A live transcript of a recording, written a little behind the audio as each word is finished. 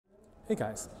Hey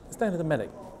guys, it's Danny the Medic,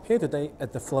 here today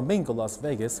at the Flamingo, Las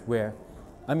Vegas, where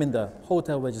I'm in the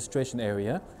hotel registration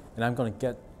area and I'm gonna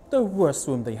get the worst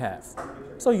room they have,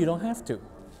 so you don't have to.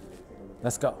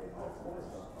 Let's go.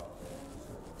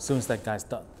 As soon as that guy's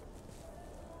done.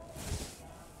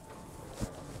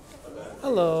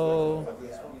 Hello.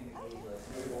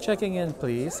 Checking in,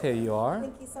 please. Here you are.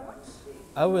 Thank you so much.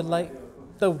 I would like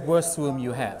the worst room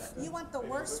you have. You want the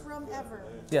worst room ever?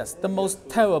 Yes, the most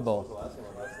terrible.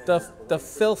 The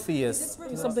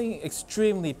filthiest, something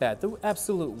extremely bad, the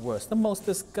absolute worst, the most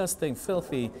disgusting,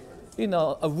 filthy, you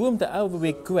know, a room that I will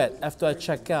regret after I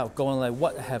check out, going like,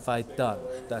 what have I done?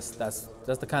 That's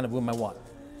the kind of room I want.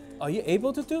 Are you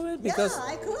able to do it? Because,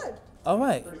 yeah, I could. all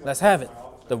right, let's have it.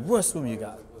 The worst room you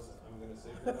got.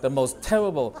 The most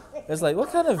terrible. It's like,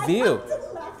 what kind of view?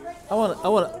 I want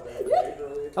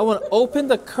to open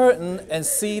the curtain and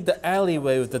see the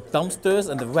alleyway with the dumpsters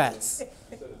and the rats.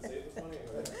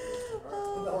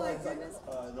 Oh my goodness.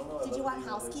 Did you want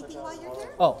housekeeping while you're here?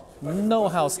 Oh, no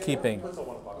housekeeping.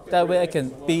 That way I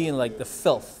can be in like the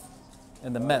filth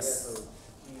and the mess.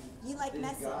 You like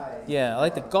messy? Yeah, I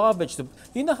like the garbage.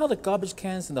 You know how the garbage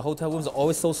cans in the hotel rooms are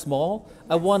always so small?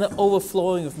 I want it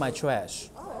overflowing with my trash.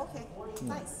 Oh, okay.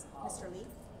 Nice, Mr. Lee.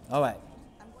 All right.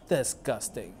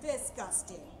 Disgusting.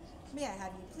 Disgusting. May I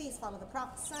have you please follow the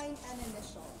prompt sign and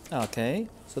initial? Okay,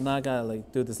 so now I gotta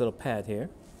like do this little pad here.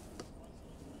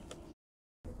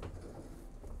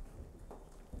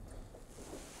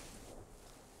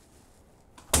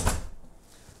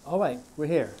 All right, we're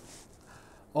here.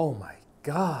 Oh my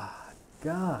God,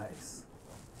 guys.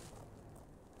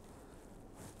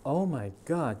 Oh my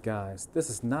God, guys. This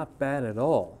is not bad at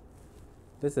all.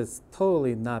 This is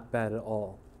totally not bad at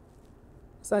all.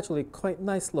 It's actually quite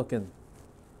nice looking.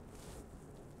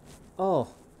 Oh.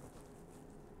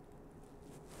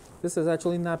 This is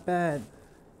actually not bad.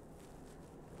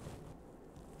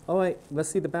 All right, let's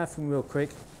see the bathroom real quick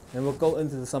and we'll go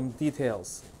into some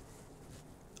details.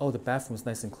 Oh, the bathroom's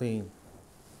nice and clean.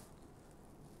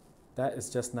 That is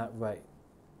just not right.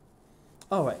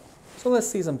 All right, so let's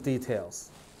see some details.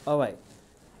 All right,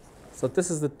 so this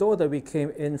is the door that we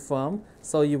came in from.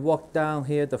 So you walk down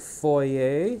here, the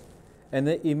foyer, and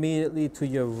then immediately to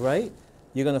your right,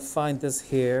 you're gonna find this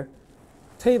here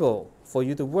table for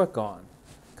you to work on.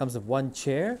 Comes with one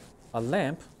chair, a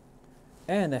lamp,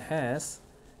 and it has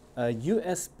a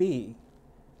USB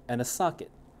and a socket.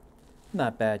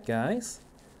 Not bad, guys.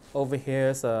 Over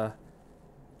here's a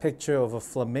picture of a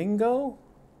flamingo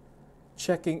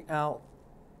checking out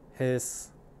his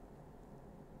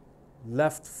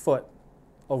left foot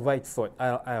or right foot.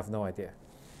 I have no idea.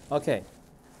 Okay,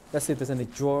 let's see if there's any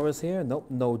drawers here. Nope,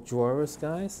 no drawers,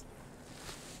 guys.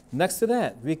 Next to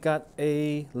that, we got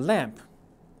a lamp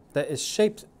that is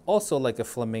shaped also like a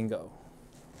flamingo.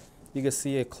 You can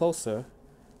see it closer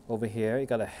over here. You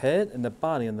got a head and the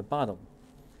body on the bottom.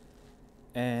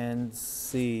 And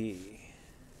see,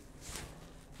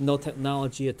 no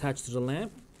technology attached to the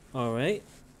lamp. All right,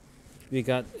 we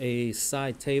got a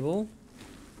side table.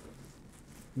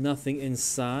 Nothing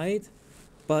inside,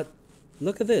 but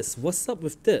look at this. What's up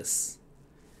with this?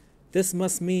 This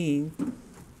must mean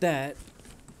that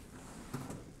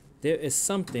there is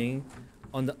something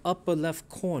on the upper left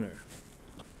corner.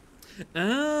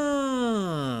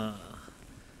 Ah,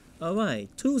 all right,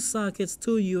 2 sockets,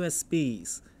 2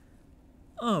 USBs.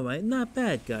 All right, not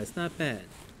bad, guys, not bad.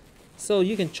 So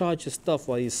you can charge your stuff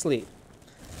while you sleep.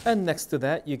 And next to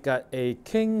that, you got a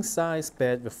king-size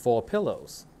bed with 4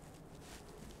 pillows.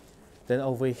 Then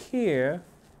over here,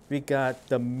 we got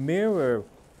the mirror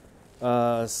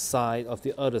side of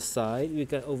the other side. We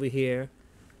got over here,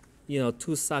 you know,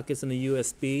 2 sockets and a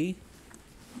USB.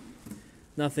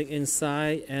 Nothing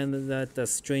inside, and that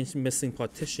strange missing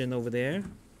partition over there.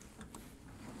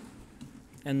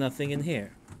 And nothing in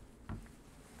here.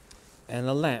 And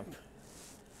a lamp.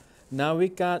 Now we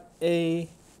got a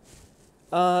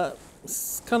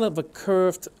kind of a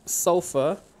curved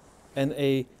sofa and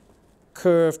a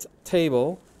curved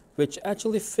table, which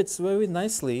actually fits very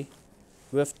nicely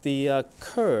with the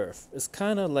curve. It's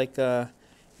kind of like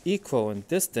equal in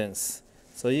distance,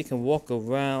 so you can walk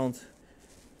around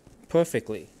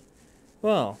perfectly.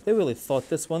 Well, they really thought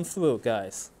this one through,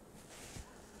 guys.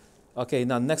 Okay,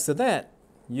 now next to that,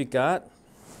 you got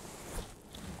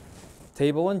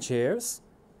table and chairs,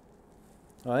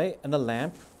 all right, and a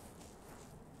lamp.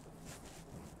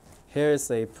 Here is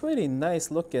a pretty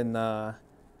nice looking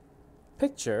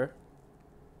picture.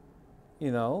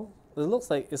 You know, it looks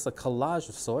like it's a collage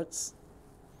of sorts.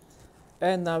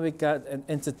 And now we got an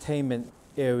entertainment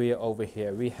area over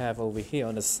here. We have over here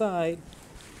on the side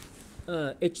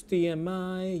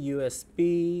HDMI,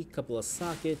 USB, couple of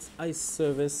sockets, ice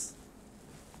service.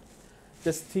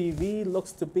 This TV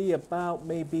looks to be about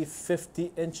maybe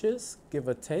 50 inches, give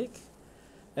or take.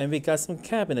 And we got some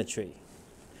cabinetry.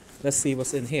 Let's see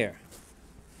what's in here.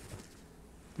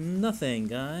 Nothing,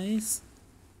 guys.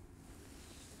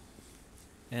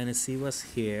 And let's see what's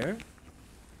here.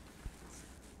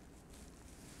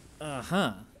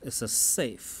 It's a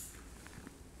safe.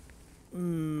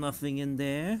 Nothing in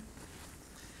there.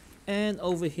 And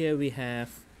over here we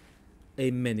have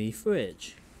a mini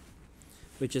fridge,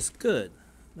 which is good.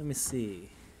 Let me see.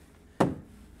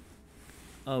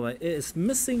 Alright, it's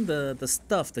missing the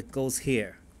stuff that goes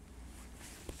here,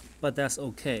 but that's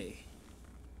okay.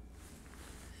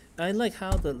 I like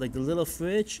how the little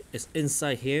fridge is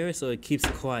inside here, so it keeps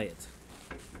quiet.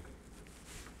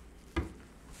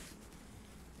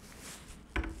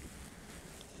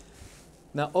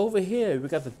 Now over here we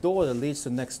got the door that leads to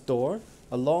next door,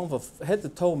 along with a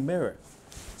head-to-toe mirror.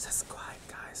 It says quiet,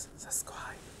 guys. It says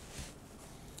quiet.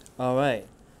 All right.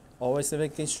 Always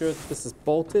making sure that this is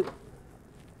bolted.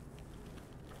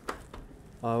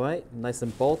 All right, nice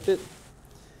and bolted.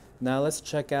 Now let's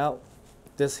check out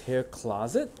this here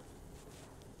closet.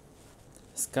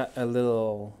 It's got a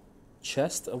little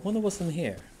chest. I wonder what's in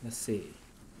here. Let's see.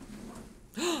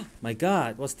 My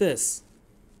God, what's this?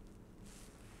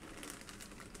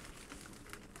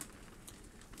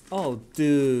 Oh,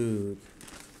 dude.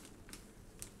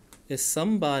 It's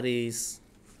somebody's.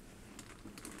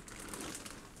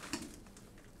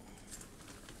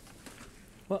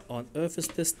 What on earth is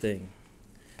this thing?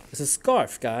 It's a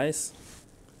scarf, guys.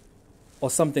 Or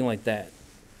something like that.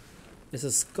 It's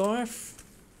a scarf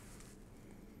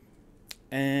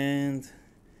and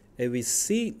a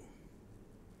receipt.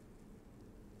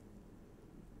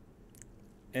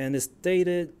 And it's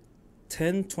dated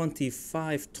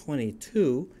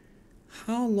 10/25/22.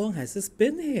 How long has this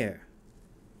been here?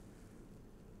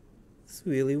 It's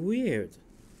really weird.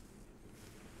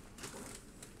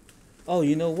 Oh,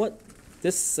 you know what?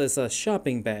 This is a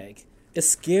shopping bag. It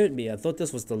scared me. I thought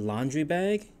this was the laundry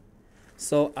bag.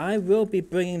 So I will be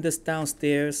bringing this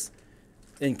downstairs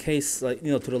in case, like,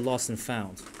 you know, to the lost and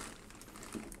found.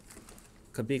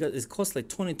 Because it costs like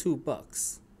 22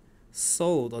 bucks.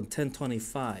 Sold on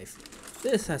 10/25.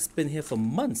 This has been here for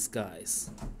months, guys.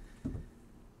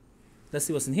 Let's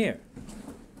see what's in here.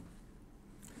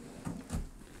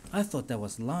 I thought that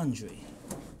was laundry.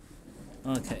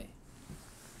 Okay.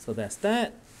 So that's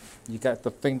that. You got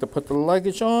the thing to put the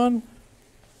luggage on.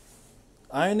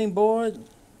 Ironing board.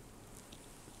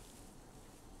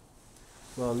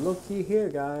 Well, looky here,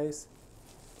 guys.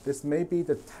 This may be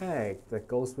the tag that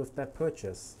goes with that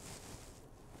purchase.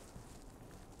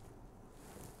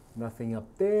 Nothing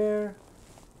up there.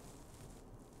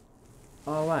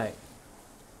 All right.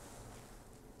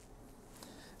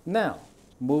 Now,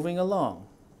 moving along.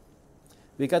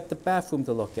 We got the bathroom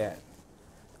to look at.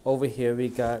 Over here we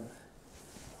got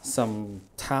some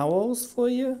towels for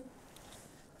you.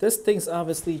 This thing's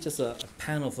obviously just a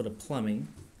panel for the plumbing,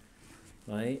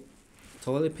 right?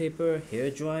 Toilet paper, hair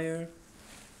dryer,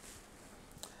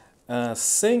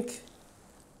 sink.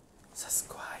 Just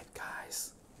quiet,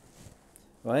 guys.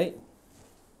 Right?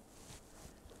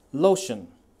 Lotion.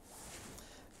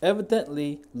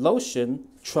 Evidently, lotion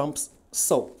trumps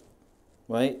soap,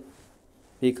 right?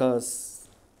 Because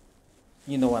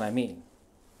you know what I mean.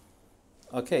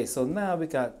 Okay, so now we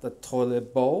got the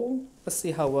toilet bowl. Let's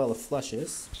see how well it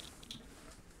flushes.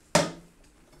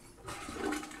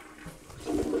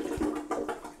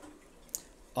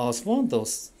 Oh, it's one of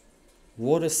those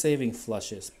water-saving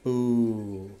flushes.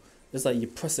 Boo. It's like you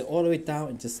press it all the way down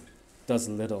and just does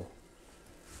a little.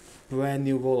 Brand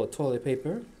new roll of toilet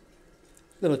paper.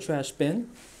 Little trash bin.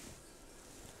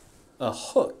 A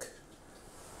hook.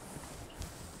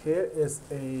 Here is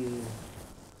a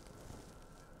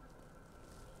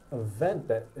vent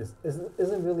that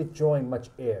isn't really drawing much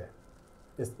air.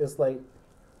 It's like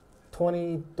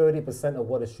 20-30% of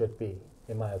what it should be,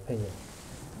 in my opinion.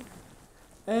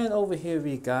 And over here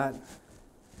we got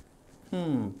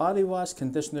body wash,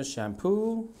 conditioner,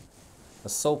 shampoo, a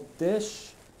soap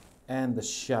dish, and the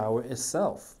shower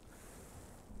itself.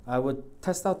 I would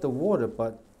test out the water,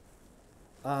 but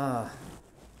I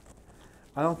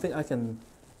don't think I can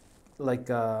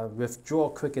withdraw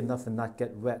quick enough and not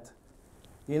get wet.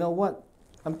 You know what?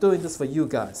 I'm doing this for you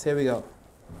guys. Here we go.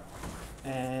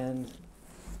 And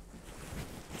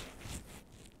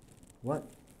what?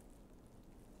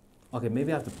 Okay,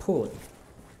 maybe I have to pull it.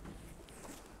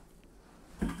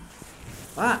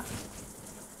 Ah!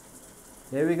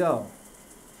 There we go.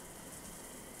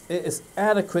 It is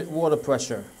adequate water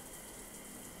pressure.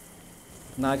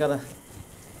 Now I gotta,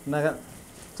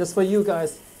 just for you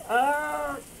guys.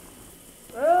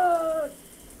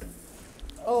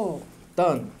 Oh,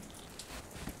 done.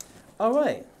 All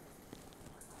right.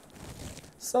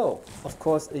 So, of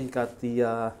course, you got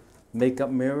the makeup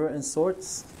mirror and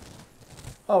sorts.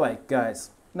 All right,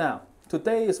 guys. Now,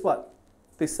 today is what?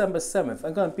 December 7th.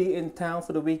 I'm gonna be in town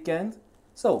for the weekend.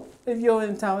 So, if you're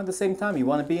in town at the same time, you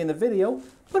wanna be in the video,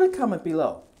 put a comment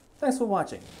below. Thanks for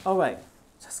watching. All right.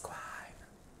 Subscribe.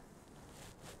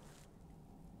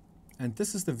 And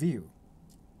this is the view.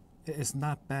 It is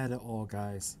not bad at all,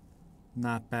 guys.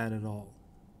 Not bad at all.